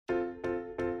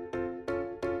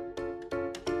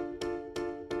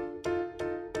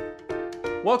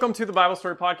Welcome to the Bible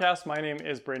Story Podcast. My name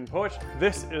is Braden Poich.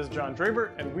 This is John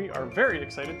Draper, and we are very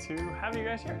excited to have you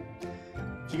guys here.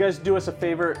 If you guys do us a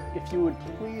favor, if you would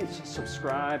please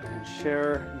subscribe and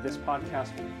share this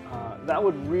podcast, that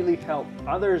would really help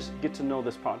others get to know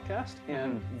this podcast,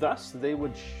 and thus they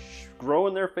would grow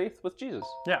in their faith with Jesus.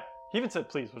 Yeah, he even said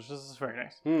please, which is very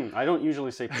nice. I don't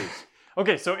usually say please.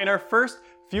 Okay, so in our first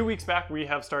few weeks back, we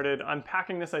have started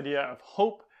unpacking this idea of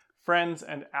hope, friends,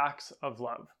 and acts of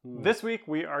love. This week,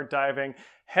 we are diving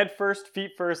head first,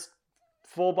 feet first,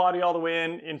 full body all the way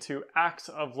into acts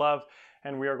of love,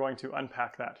 and we are going to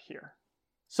unpack that here.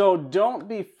 So don't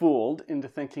be fooled into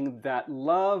thinking that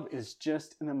love is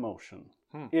just an emotion.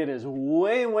 It is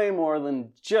way, way more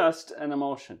than just an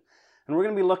emotion. And we're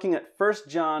going to be looking at 1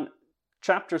 John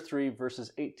chapter 3,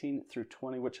 verses 18 through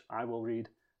 20, which I will read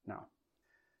now.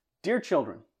 Dear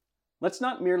children, let's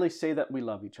not merely say that we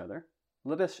love each other.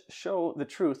 Let us show the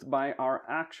truth by our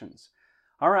actions.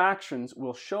 Our actions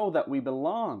will show that we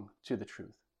belong to the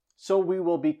truth. So we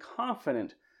will be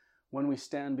confident when we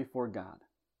stand before God.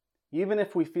 Even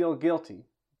if we feel guilty,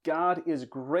 God is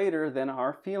greater than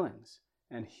our feelings,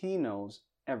 and He knows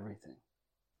everything.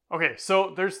 Okay,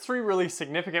 so there's three really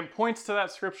significant points to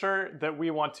that scripture that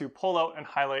we want to pull out and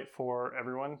highlight for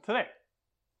everyone today.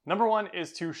 Number one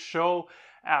is to show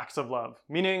acts of love,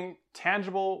 meaning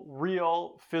tangible,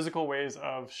 real, physical ways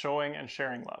of showing and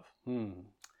sharing love.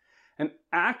 And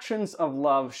actions of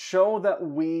love show that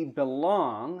we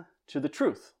belong to the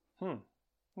truth.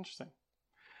 Interesting.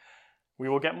 We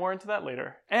will get more into that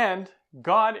later. And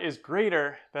God is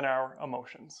greater than our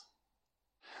emotions.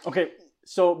 Okay,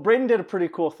 so Braden did a pretty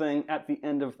cool thing at the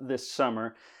end of this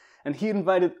summer, and he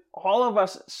invited all of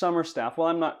us summer staff. Well,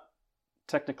 I'm not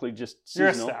technically just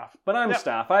seasonal, You're staff. But I'm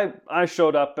staff. I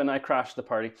showed up and I crashed the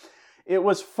party. It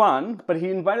was fun, but he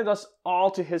invited us all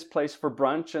to his place for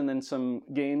brunch and then some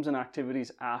games and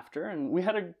activities after, and we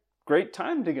had a great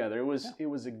time together. It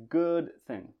was a good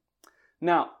thing.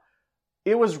 Now,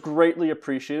 it was greatly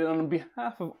appreciated, and on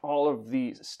behalf of all of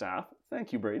the staff,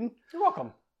 thank you, Braden. You're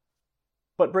welcome.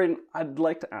 But Braden, I'd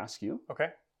like to ask you, Okay.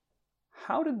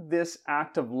 how did this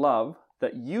act of love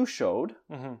that you showed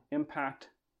impact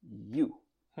you?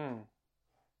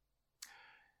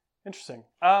 Interesting.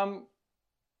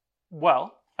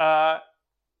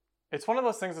 It's one of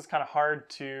those things that's kind of hard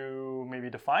to maybe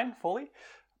define fully,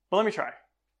 but let me try.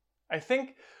 I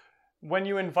think when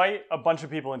you invite a bunch of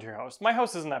people into your house, my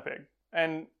house isn't that big,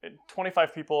 and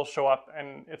 25 people show up,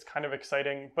 and it's kind of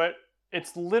exciting, but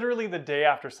it's literally the day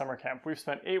after summer camp. We've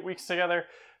spent 8 weeks together.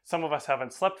 Some of us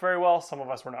haven't slept very well. Some of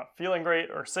us were not feeling great,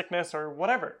 or sickness, or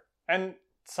whatever. And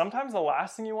sometimes the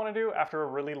last thing you want to do after a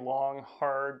really long,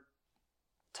 hard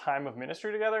time of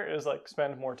ministry together is like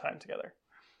spend more time together.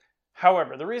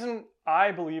 However, the reason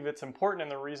I believe it's important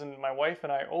and the reason my wife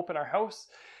and I open our house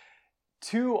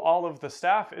to all of the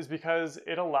staff is because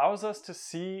it allows us to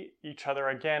see each other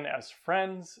again as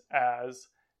friends, as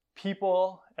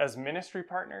people, as ministry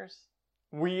partners.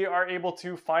 We are able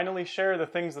to finally share the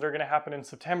things that are going to happen in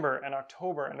September and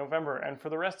October and November and for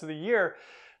the rest of the year,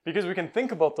 because we can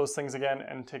think about those things again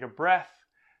and take a breath,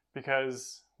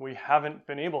 because we haven't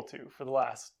been able to for the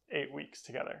last 8 weeks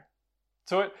together.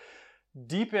 So it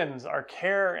deepens our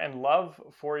care and love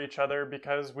for each other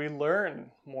because we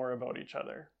learn more about each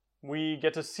other. We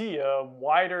get to see a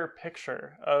wider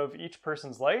picture of each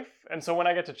person's life. And so when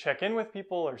I get to check in with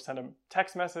people or send a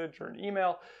text message or an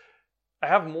email, I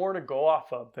have more to go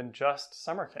off of than just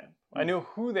summer camp. I know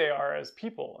who they are as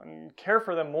people and care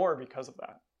for them more because of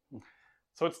that.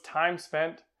 So it's time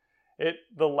spent.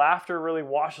 The laughter really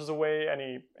washes away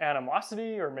any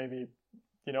animosity or maybe,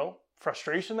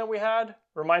 frustration that we had.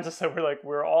 Reminds us that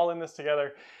we're all in this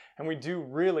together and we do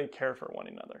really care for one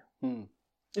another.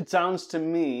 It sounds to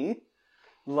me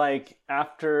like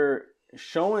after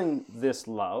showing this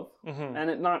love, and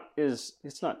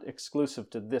it's not exclusive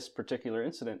to this particular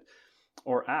incident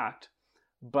or act,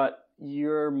 but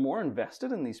you're more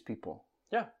invested in these people.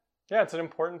 Yeah, it's an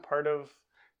important part of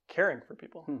caring for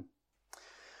people.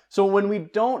 So when we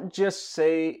don't just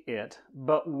say it,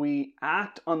 but we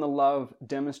act on the love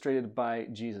demonstrated by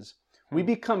Jesus, we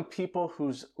become people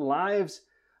whose lives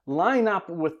line up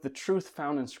with the truth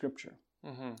found in Scripture.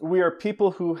 We are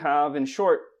people who have, in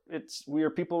short, we are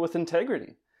people with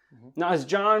integrity. Now, as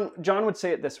John would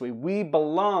say it this way, we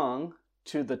belong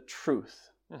to the truth.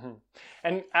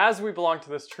 And as we belong to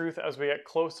this truth, as we get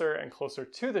closer and closer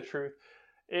to the truth,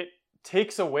 it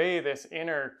takes away this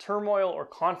inner turmoil or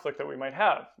conflict that we might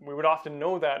have. We would often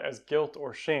know that as guilt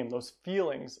or shame, those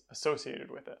feelings associated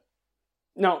with it.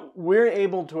 Now, we're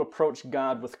able to approach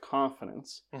God with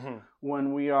confidence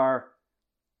when we are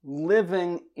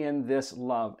living in this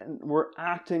love, and we're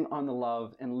acting on the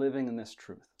love and living in this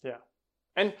truth. Yeah.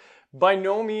 And by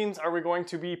no means are we going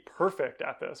to be perfect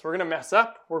at this. We're going to mess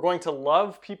up. We're going to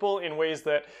love people in ways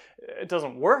that it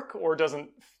doesn't work or doesn't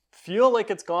feel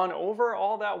like it's gone over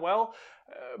all that well.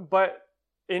 But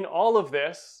in all of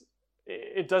this,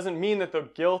 it doesn't mean that the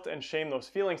guilt and shame, those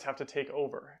feelings have to take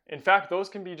over. In fact, those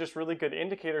can be just really good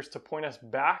indicators to point us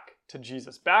back to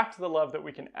Jesus, back to the love that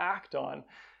we can act on.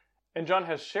 And John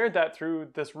has shared that through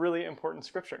this really important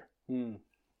scripture.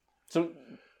 So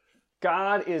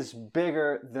God is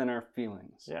bigger than our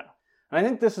feelings. Yeah. And I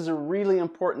think this is a really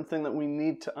important thing that we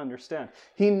need to understand.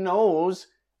 He knows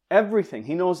everything.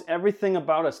 He knows everything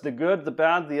about us, the good, the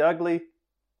bad, the ugly,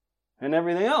 and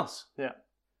everything else. Yeah.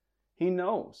 He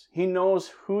knows. He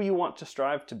knows who you want to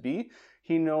strive to be.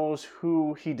 He knows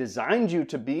who he designed you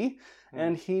to be.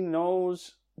 And he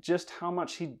knows just how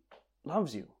much he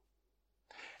loves you.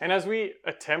 And as we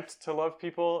attempt to love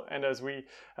people and as we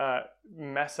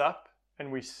mess up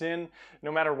and we sin,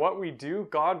 no matter what we do,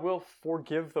 God will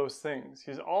forgive those things.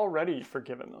 He's already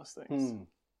forgiven those things.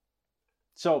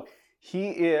 So he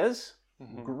is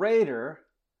greater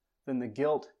than the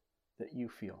guilt that you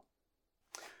feel.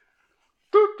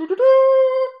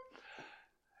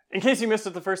 In case you missed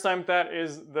it the first time, that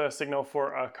is the signal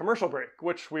for a commercial break,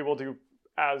 which we will do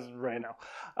as right now.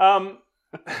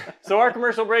 So our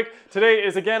commercial break today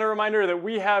is again a reminder that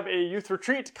we have a youth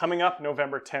retreat coming up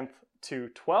November 10th to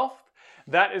 12th.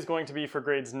 That is going to be for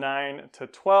grades 9 to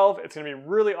 12. It's going to be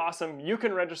really awesome. You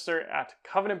can register at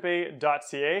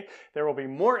covenantbay.ca. There will be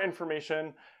more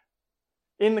information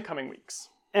in the coming weeks.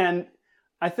 And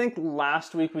I think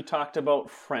last week we talked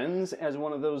about friends as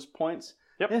one of those points.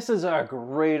 Yep. This is a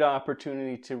great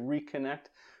opportunity to reconnect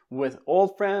with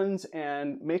old friends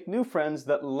and make new friends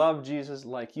that love Jesus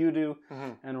like you do,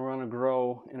 and we're going to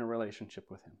grow in a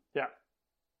relationship with him. Yeah.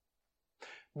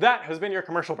 That has been your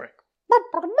commercial break.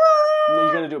 No,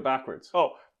 you got to do it backwards.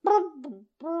 Oh.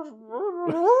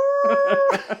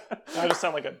 I just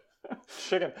sound like a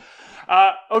chicken.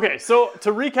 Okay, so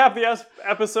to recap the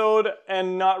episode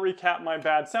and not recap my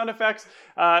bad sound effects,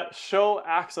 show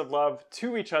acts of love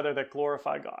to each other that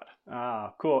glorify God.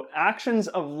 Ah, cool. Actions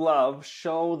of love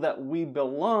show that we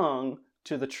belong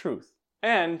to the truth.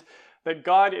 And that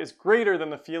God is greater than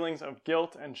the feelings of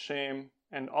guilt and shame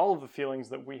and all of the feelings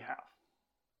that we have.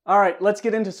 All right, let's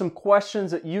get into some questions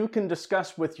that you can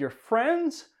discuss with your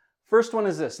friends. First one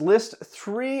is this. List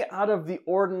 3 out of the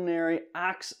ordinary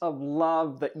acts of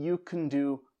love that you can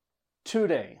do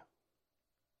today.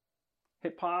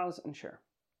 Hit pause and share.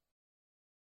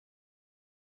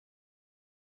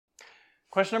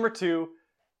 Question number 2,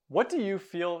 what do you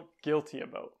feel guilty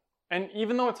about? And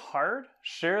even though it's hard,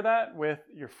 share that with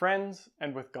your friends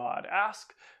and with God.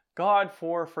 Ask God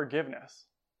for forgiveness.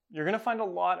 You're going to find a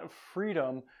lot of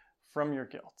freedom from your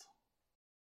guilt.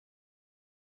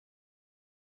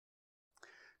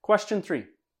 Question 3.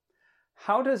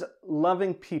 How does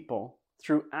loving people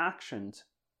through actions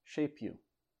shape you?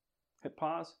 Hit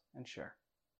pause and share.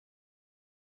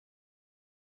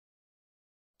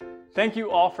 Thank you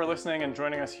all for listening and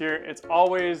joining us here. It's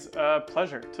always a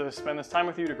pleasure to spend this time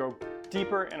with you, to go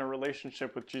deeper in a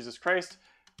relationship with Jesus Christ.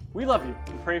 We love you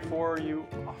and pray for you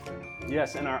often.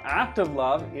 Yes, and our act of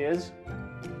love is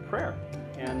prayer.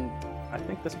 And I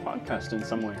think this podcast in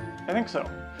some way. I think so.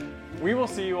 We will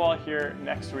see you all here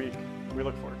next week. We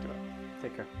look forward to it.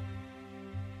 Take care.